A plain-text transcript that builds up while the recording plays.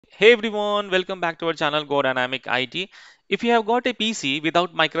Hey everyone, welcome back to our channel Go Dynamic IT. If you have got a PC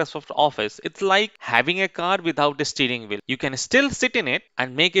without Microsoft Office, it's like having a car without a steering wheel. You can still sit in it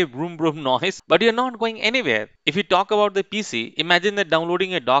and make a vroom vroom noise, but you're not going anywhere. If you talk about the PC, imagine that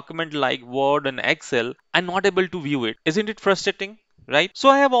downloading a document like Word and Excel and not able to view it. Isn't it frustrating? Right? So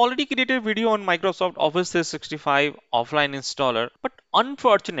I have already created a video on Microsoft Office 365 offline installer, but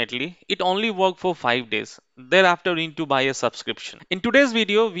unfortunately, it only worked for 5 days. Thereafter, we need to buy a subscription. In today's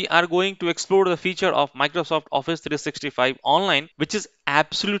video, we are going to explore the feature of Microsoft Office 365 online, which is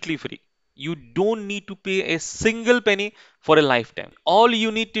absolutely free. You don't need to pay a single penny for a lifetime. All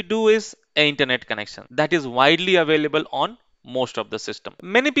you need to do is an internet connection that is widely available on most of the system.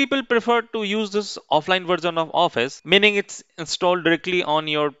 Many people prefer to use this offline version of Office, meaning it's installed directly on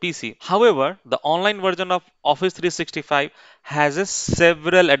your PC. However, the online version of Office 365 has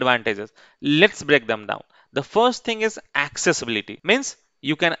several advantages. Let's break them down. The first thing is accessibility, means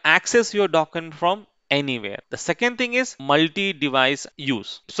you can access your document from anywhere. The second thing is multi-device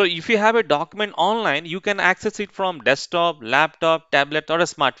use. So if you have a document online, you can access it from desktop, laptop, tablet, or a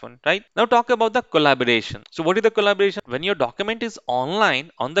smartphone, right? Now talk about the collaboration. So what is the collaboration? When your document is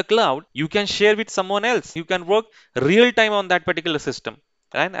online on the cloud, you can share with someone else. You can work real time on that particular system,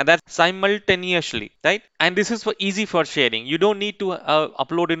 right? And that's simultaneously, right? And this is for easy for sharing. You don't need to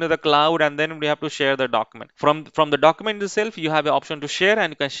upload into the cloud and then we have to share the document from the document itself. You have an option to share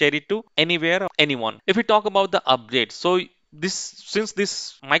and you can share it to anywhere or anyone. If we talk about the updates, so this since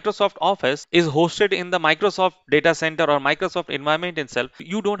this Microsoft Office is hosted in the Microsoft data center or Microsoft environment itself,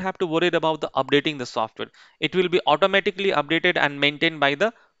 you don't have to worry about the updating the software. It will be automatically updated and maintained by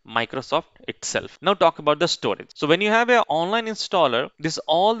the Microsoft itself. Now talk about the storage. So when you have an online installer, this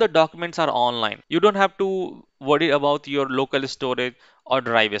all the documents are online. You don't have to worry about your local storage or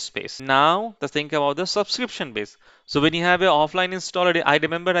drive space. Now let's think about the subscription base. So when you have an offline installer, I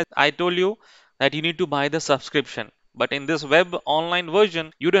remember I told you that you need to buy the subscription. But in this web online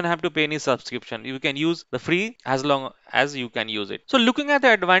version, you don't have to pay any subscription. You can use the free as long as you can use it. So looking at the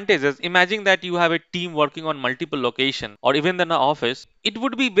advantages, imagine that you have a team working on multiple locations or even in the office. It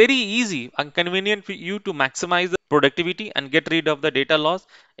would be very easy and convenient for you to maximize the productivity and get rid of the data loss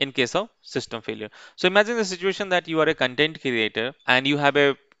in case of system failure. So imagine the situation that you are a content creator and you have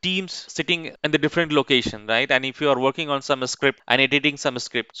a teams sitting in the different location, right? And if you are working on some script and editing some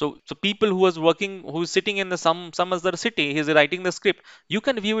script, so people who is working, who is sitting in the some other city, he's writing the script, you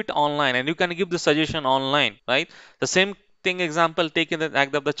can view it online and you can give the suggestion online, right? The same thing example, take in the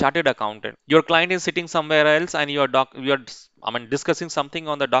act of the chartered accountant. Your client is sitting somewhere else and you're discussing something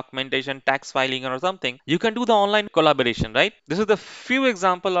on the documentation, tax filing or something. You can do the online collaboration, right? This is the few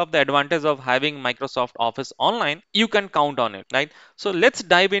example of the advantage of having Microsoft Office online. You can count on it, right? So let's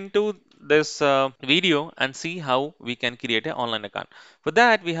dive into this video and see how we can create an online account. For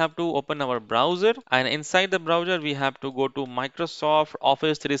that, we have to open our browser, and inside the browser, we have to go to Microsoft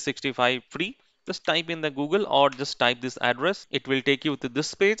Office 365 free. Just type in the Google or just type this address. It will take you to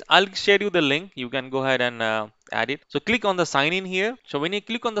this page. I'll share you the link. You can go ahead and add it. So click on the sign in here. So when you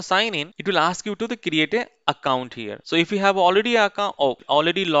click on the sign in, it will ask you to create a account here. So if you have already account,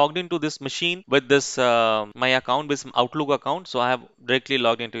 already logged into this machine with this my account, with Outlook account, so I have directly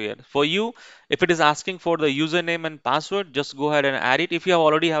logged into here. For you, if it is asking for the username and password, just go ahead and add it if you have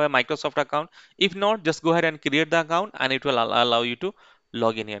already have a Microsoft account. If not, just go ahead and create the account and it will allow you to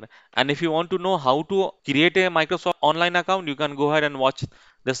log in here. And if you want to know how to create a Microsoft online account, you can go ahead and watch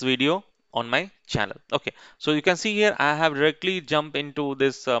this video on my channel. Okay, so you can see here I have directly jumped into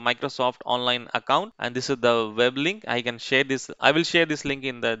this Microsoft online account, and this is the web link. I can share this. I will share this link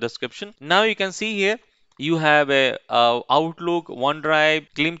in the description. Now you can see here you have a Outlook, OneDrive,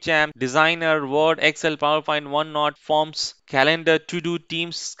 Clipchamp, Designer, Word, Excel, PowerPoint, OneNote, Forms, Calendar, To Do,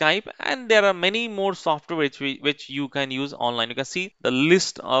 Teams, Skype, and there are many more software which you can use online. You can see the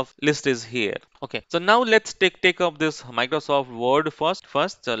list is here. Okay, so now let's take up this Microsoft Word first.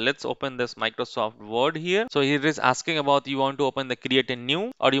 So let's open this Microsoft Word here. So here it is asking about you want to open the create a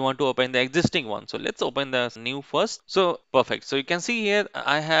new or you want to open the existing one. So let's open the new first. So perfect. So you can see here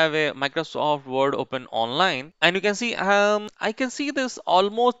I have a Microsoft Word open online, and you can see I can see this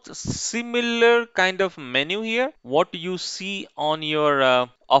almost similar kind of menu here. What you see on your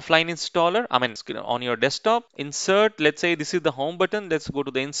offline installer, I mean on your desktop. Insert, let's say this is the home button. Let's go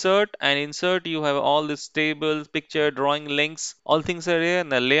to the insert, and insert you have all these tables, picture, drawing, links, all things are here.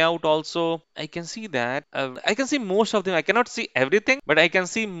 And the layout also, I can see that I can see most of them. I cannot see everything, but I can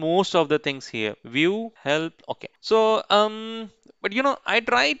see most of the things here. View, help. Okay, so But I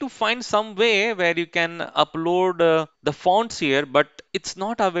try to find some way where you can upload the fonts here, but it's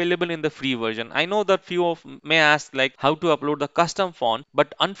not available in the free version. I know that few of may ask like how to upload the custom font,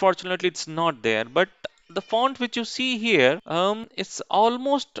 but unfortunately it's not there. But the font which you see here, it's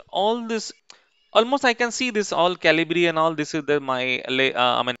almost all this. Almost I can see this all Calibri and all. This is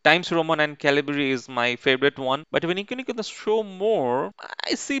I mean Times Roman and Calibri is my favorite one. But when you click on the show more,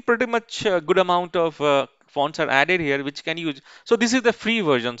 I see pretty much a good amount of fonts are added here which can use. So this is the free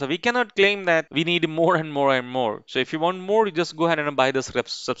version. So we cannot claim that we need more and more and more. So if you want more, you just go ahead and buy the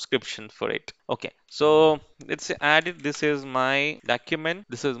subscription for it. Okay. So let's add it. This is my document.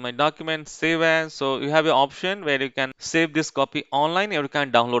 This is my document. Save as. So you have an option where you can save this copy online or you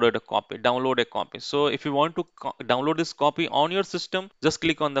can download it a copy. Download a copy. So if you want to download this copy on your system, just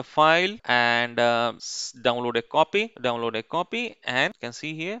click on the file and download a copy. Download a copy, and you can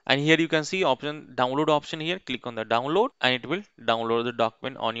see here. And here you can see option download option here. Click on the download and it will download the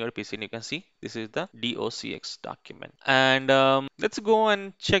document on your PC. And you can see this is the docx document. And let's go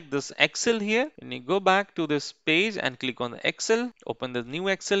and check this Excel here. And you go back to this page and click on the Excel. Open the new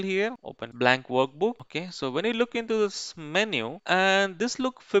Excel here. Open blank workbook. Okay, so when you look into this menu, and this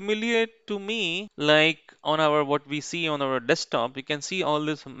look familiar to me, like on our what we see on our desktop, you can see all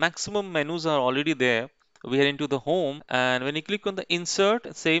these maximum menus are already there. We are into the home, and when you click on the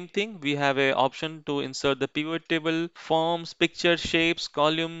insert, same thing, we have a option to insert the pivot table, forms, picture, shapes,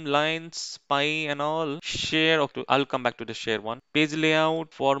 column, lines, pie and all. Share. Okay, I'll come back to the share one. Page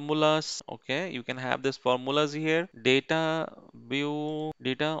layout, formulas. Okay, you can have this formulas here. Data view,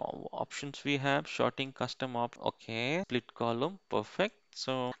 data options we have, sorting, custom op. Okay, split column, perfect.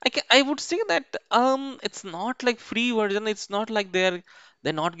 So I would say that it's not like free version. It's not like they're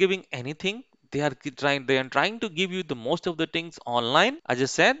not giving anything. They are trying to give you the most of the things online. I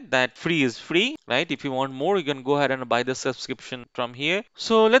just said that free is free, right? If you want more, you can go ahead and buy the subscription from here.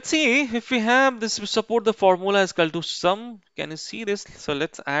 So let's see if we have this. We support the formula is equal to sum. Can you see this? So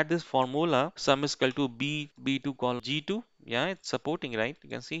let's add this formula. Sum is equal to b2 column g2. Yeah, it's supporting, right? You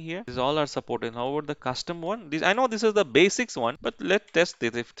can see here. These all are supported. However, the custom one, this I know this is the basics one, but let's test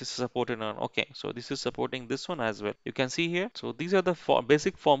this if this is supported or not. Okay, so this is supporting this one as well. You can see here. So these are the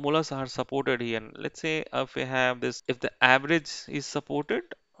basic formulas are supported here. And let's say if we have this, if the average is supported,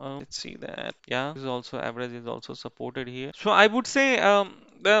 let's see that. Yeah, this is also average is also supported here. So I would say, I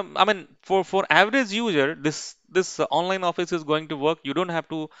mean, for average user, this online office is going to work. You don't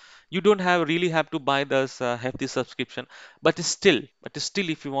have really have to buy this hefty subscription. But still,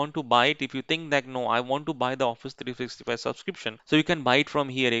 if you want to buy it, if you think that no, I want to buy the Office 365 subscription, so you can buy it from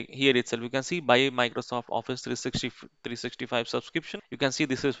here itself. You can see buy Microsoft Office 365 subscription. You can see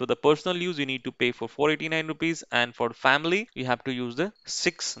this is for the personal use. You need to pay for 489 rupees, and for family, you have to use the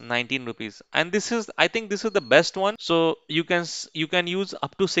 619 rupees. And I think this is the best one. So you can use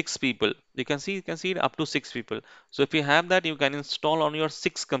up to six people. You can see up to six people. So if you have that, you can install on your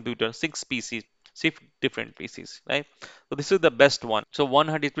six computers, six PCs, six different PCs, right? So this is the best one. So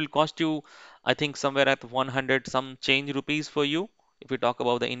 100, it will cost you, I think somewhere at 100 some change rupees for you. If we talk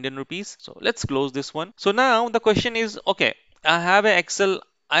about the Indian rupees. So let's close this one. So now the question is, okay, I have a Excel,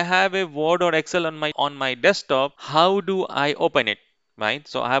 I have a Word or Excel on my desktop. How do I open it? Right,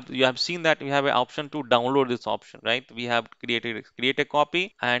 so you have seen that we have an option to download this option, right? We have create a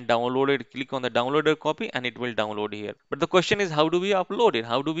copy and download it. Click on the downloaded copy and it will download here. But the question is, how do we upload it?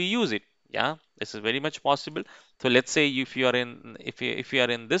 How do we use it? Yeah, this is very much possible. So let's say if you are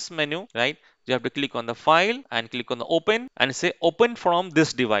in this menu, right, you have to click on the file and click on the open and say open from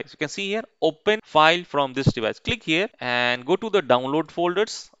this device. You can see here open file from this device. Click here and go to the download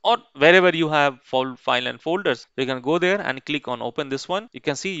folders or wherever you have file and folders. You can go there and click on open this one. You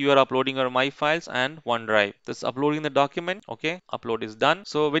can see you are uploading your my files and OneDrive. This uploading the document. Okay, upload is done.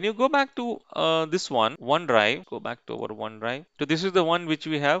 So when you go back to this one, OneDrive, go back to our OneDrive. So this is the one which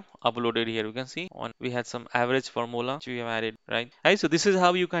we have uploaded here. You can see we had some average formula which we have added, right? Right, so this is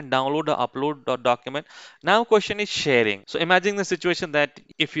how you can download the upload document. Now question is sharing. So imagine the situation that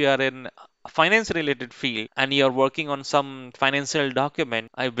if you are in a finance related field and you're working on some financial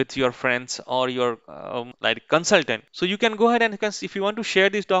document with your friends or your like consultant, so you can go ahead and if you want to share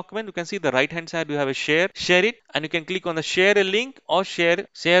this document, you can see the right hand side you have a share it, and you can click on the share a link or share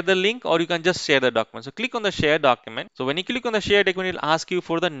the link, or you can just share the document. So click on the share document. So when you click on the share document, it will ask you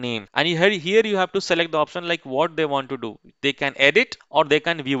for the name, and here you have to select the option like what they want to do. They can edit or they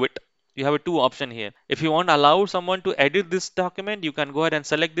can view it. You have a two option here. If you want to allow someone to edit this document, you can go ahead and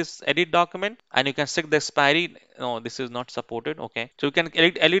select this edit document, and you can check the expiry. No, this is not supported. Okay, so you can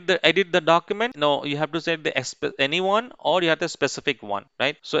edit the document. No, you have to set the anyone, or you have the specific one,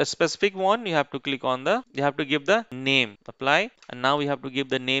 right? So a specific one, you have to click on the, you have to give the name, apply, and now we have to give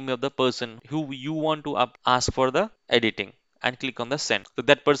the name of the person who you want to ask for the editing, and click on the send. So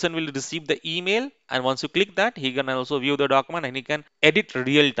that person will receive the email, and once you click that, he can also view the document and he can edit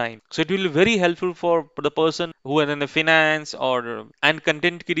real time. So it will be very helpful for the person who are in the finance or and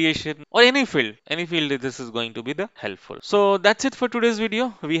content creation or any field this is going to be the helpful. So that's it for today's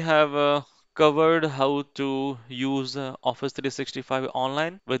video. We have covered how to use Office 365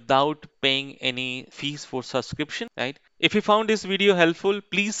 online without paying any fees for subscription, right? If you found this video helpful,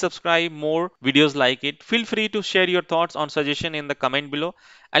 please subscribe more videos like it. Feel free to share your thoughts on suggestion in the comment below,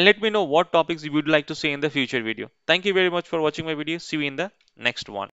 and let me know what topics you would like to see in the future video. Thank you very much for watching my video. See you in the next one.